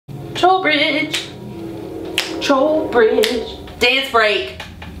Troll bridge. Troll bridge. Dance break.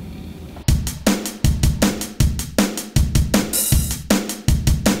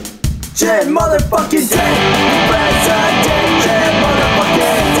 Jet motherfucking Dent. President Jet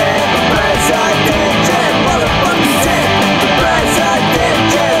motherfucking Dent. President Jet motherfucking Dent. President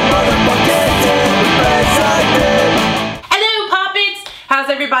Jet motherfucking Dent. President. Hello Poppets! How's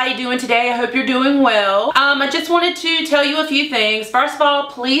everybody doing today? I hope you're doing well. I just wanted to tell you a few things. First of all,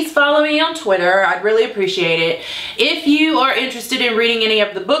 please follow me on Twitter. I'd really appreciate it. If you are interested in reading any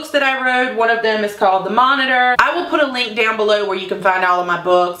of the books that I wrote, one of them is called The Monitor. I will put a link down below where you can find all of my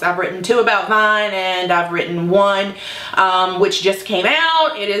books. I've written 2 about Vine and I've written 1 which just came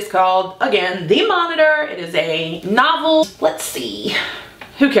out. It is called, again, The Monitor. It is a novel. Let's see.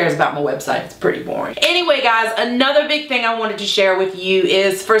 Who cares about my website? It's pretty boring. Anyway, guys, another big thing I wanted to share with you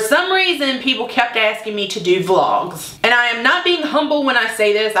is for some reason people kept asking me to do vlogs. And I am not being humble when I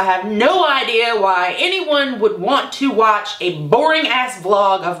say this. I have no idea why anyone would want to watch a boring ass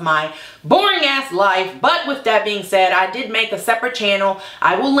vlog of my boring ass life. But with that being said, I did make a separate channel.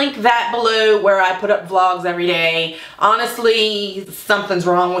 I will link that below where I put up vlogs every day. Honestly, something's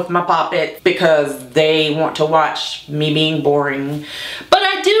wrong with my poppet because they want to watch me being boring. But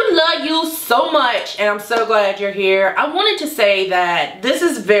I do love you so much and I'm so glad you're here. I wanted to say that this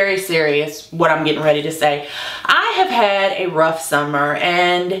is very serious, what I'm getting ready to say. I have had a rough summer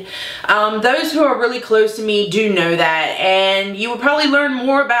and those who are really close to me do know that, and you will probably learn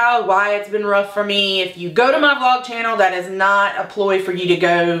more about why it's been rough for me if you go to my vlog channel. That is not a ploy for you to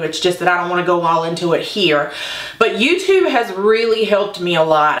go. It's just that I don't want to go all into it here. But YouTube has really helped me a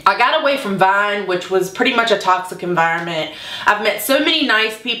lot. I got away from Vine, which was pretty much a toxic environment. I've met so many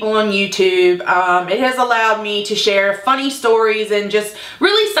nice people on YouTube. It has allowed me to share funny stories and just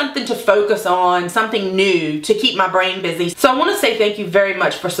really something to focus on, something new to keep my brain busy. So I want to say thank you very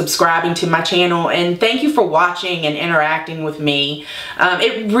much for subscribing to my channel and thank you for watching and interacting with me.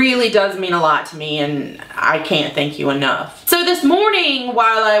 It really does mean a lot to me and I can't thank you enough. So this morning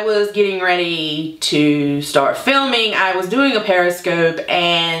while I was getting ready to start filming, I was doing a Periscope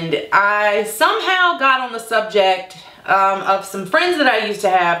and I somehow got on the subject of some friends that I used to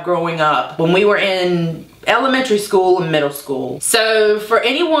have growing up when we were in elementary school and middle school. So for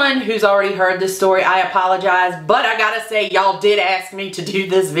anyone who's already heard this story, I apologize, but I gotta say y'all did ask me to do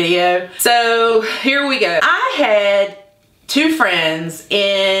this video. So here we go. I had 2 friends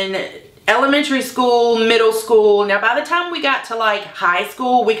in elementary school, middle school. Now by the time we got to like high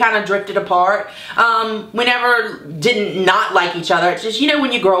school, we kind of drifted apart. We never didn't not like each other. It's just, you know,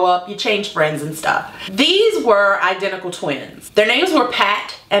 when you grow up, you change friends and stuff. These were identical twins. Their names were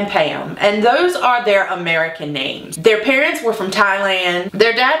Pat and Pam, and those are their American names. Their parents were from Thailand.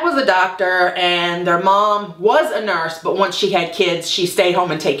 Their dad was a doctor and their mom was a nurse, but once she had kids, she stayed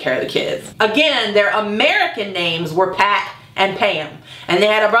home and take care of the kids. Again, their American names were Pat and Pam. And they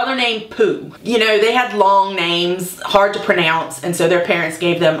had a brother named Pooh. You know, they had long names, hard to pronounce, and so their parents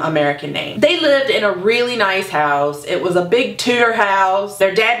gave them American names. They lived in a really nice house. It was a big Tudor house.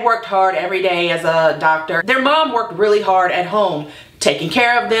 Their dad worked hard every day as a doctor. Their mom worked really hard at home, taking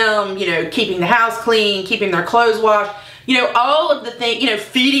care of them, you know, keeping the house clean, keeping their clothes washed. You know, all of the things, you know,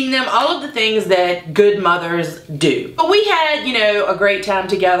 feeding them, all of the things that good mothers do. But we had, you know, a great time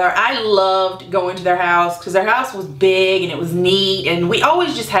together. I loved going to their house because their house was big and it was neat and we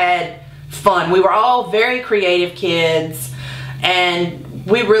always just had fun. We were all very creative kids and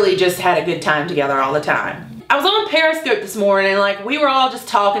we really just had a good time together all the time. I was on Periscope this morning, like we were all just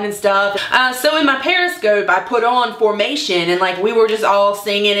talking and stuff. So in my Periscope, I put on Formation and like we were just all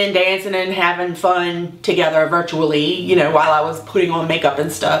singing and dancing and having fun together virtually, you know, while I was putting on makeup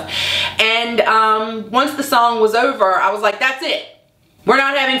and stuff. And once the song was over, I was like, that's it. We're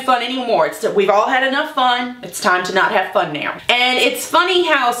not having fun anymore. We've all had enough fun. It's time to not have fun now. And it's funny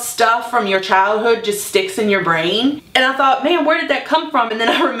how stuff from your childhood just sticks in your brain. And I thought, man, where did that come from? And then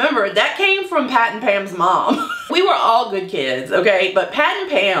I remembered that came from Pat and Pam's mom. We were all good kids, okay? But Pat and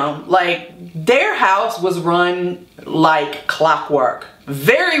Pam, like, their house was run like clockwork.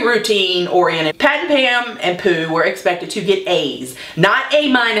 Very routine oriented. Pat and Pam and Pooh were expected to get A's. Not A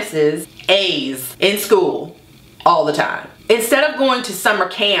minuses, A's in school all the time. Instead of going to summer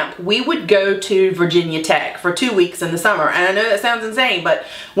camp, we would go to Virginia Tech for 2 weeks in the summer. And I know that sounds insane, but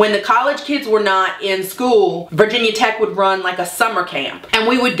when the college kids were not in school, Virginia Tech would run like a summer camp. And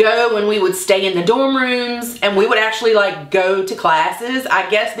we would go and we would stay in the dorm rooms and we would actually like go to classes. I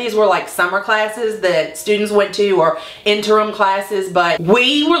guess these were like summer classes that students went to or interim classes, but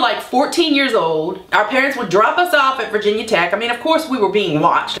we were like 14 years old. Our parents would drop us off at Virginia Tech. I mean, of course we were being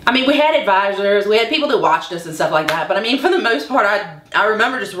watched. I mean, we had advisors, we had people that watched us and stuff like that, but I mean, for the the most part, I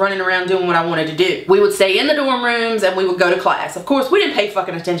remember just running around doing what I wanted to do. We would stay in the dorm rooms and we would go to class. Of course, we didn't pay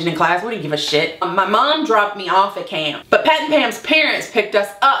fucking attention in class. We didn't give a shit. My mom dropped me off at camp, but Pat and Pam's parents picked us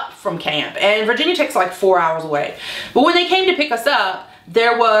up from camp, and Virginia Tech's like 4 hours away. But when they came to pick us up,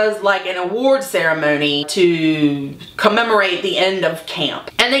 there was like an award ceremony to commemorate the end of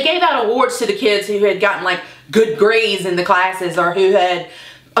camp. And they gave out awards to the kids who had gotten like good grades in the classes or who had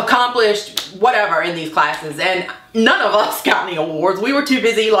accomplished whatever in these classes, and none of us got any awards. We were too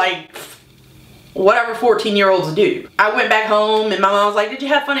busy like whatever 14-year-olds do. I went back home and my mom was like, did you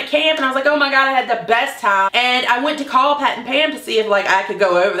have fun at camp? And I was like, oh my god, I had the best time. And I went to call Pat and Pam to see if like I could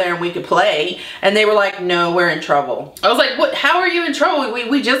go over there and we could play, and they were like, no, we're in trouble. I was like, what? How are you in trouble?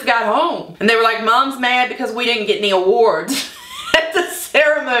 We just got home. And they were like, mom's mad because we didn't get any awards at the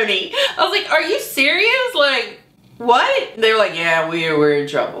ceremony. I was like, are you serious? Like, what? They were like, yeah, we're in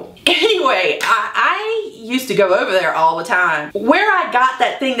trouble. Anyway, I used to go over there all the time. Where I got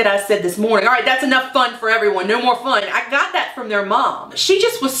that thing that I said this morning, all right, that's enough fun for everyone, no more fun. I got that from their mom. She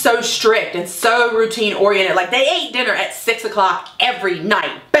just was so strict and so routine oriented. Like, they ate dinner at 6 o'clock every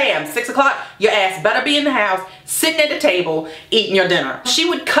night. Bam, 6 o'clock, your ass better be in the house, sitting at the table, eating your dinner. She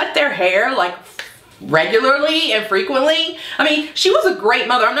would cut their hair like regularly and frequently. I mean, she was a great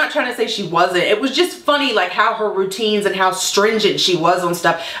mother. I'm not trying to say she wasn't. It was just funny like how her routines and how stringent she was on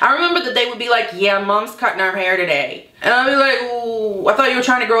stuff. I remember that they would be like, yeah, mom's cutting her hair today. And I'd be like, oh, I thought you were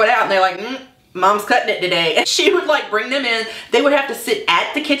trying to grow it out. And they're like, mom's cutting it today. And she would like bring them in. They would have to sit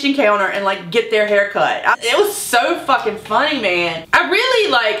at the kitchen counter and like get their hair cut. It was so fucking funny, man. I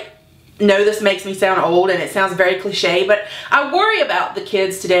really like, no, this makes me sound old and it sounds very cliche, but I worry about the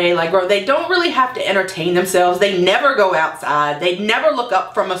kids today. Like, bro, they don't really have to entertain themselves. They never go outside. They never look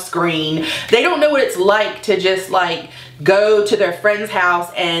up from a screen. They don't know what it's like to just like go to their friend's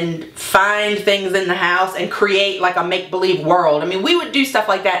house and find things in the house and create like a make-believe world. I mean, we would do stuff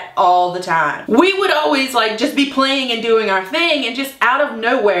like that all the time. We would always like just be playing and doing our thing, and just out of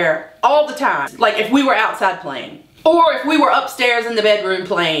nowhere all the time. Like if we were outside playing, or if we were upstairs in the bedroom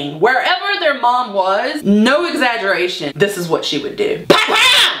playing, wherever their mom was, no exaggeration, this is what she would do.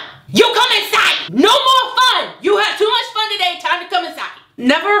 Papa! You come inside! No more fun! You had too much fun today, time to come inside.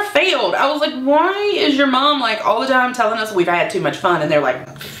 Never failed. I was like, why is your mom like all the time telling us we've had too much fun? And they're like,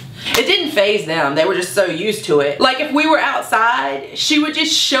 it didn't faze them. They were just so used to it. Like if we were outside, she would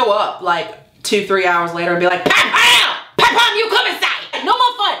just show up like 2-3 hours later and be like, Papa! Papa, you come inside! No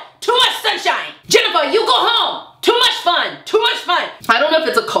more fun! Too much sunshine! Jennifer, you go home! Too much fun! Too much fun! I don't know if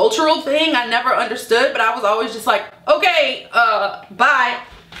it's a cultural thing. I never understood, but I was always just like, okay, bye.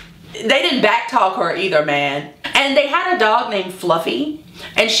 They didn't backtalk her either, man. And they had a dog named Fluffy,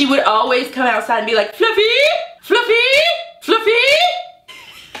 and she would always come outside and be like, Fluffy! Fluffy! Fluffy!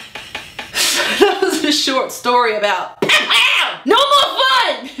 That was a short story about no more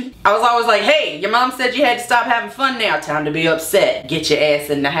fun! I was always like, hey, your mom said you had to stop having fun now. Time to be upset. Get your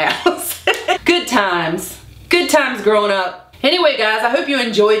ass in the house. Good times. Good times growing up. Anyway, guys, I hope you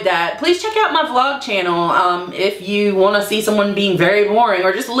enjoyed that. Please check out my vlog channel if you want to see someone being very boring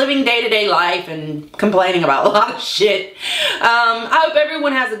or just living day-to-day life and complaining about a lot of shit. I hope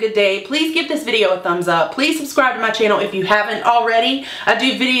everyone has a good day. Please give this video a thumbs up. Please subscribe to my channel if you haven't already. I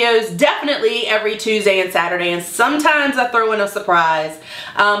do videos definitely every Tuesday and Saturday, and sometimes I throw in a surprise.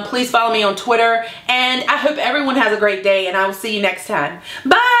 Please follow me on Twitter, and I hope everyone has a great day, and I will see you next time.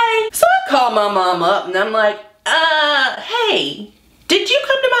 Bye! So I called my mom up, and I'm like, hey, did you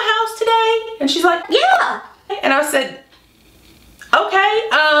come to my house today? And she's like, yeah. And I said,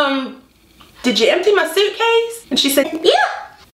 okay, did you empty my suitcase? And she said, yeah.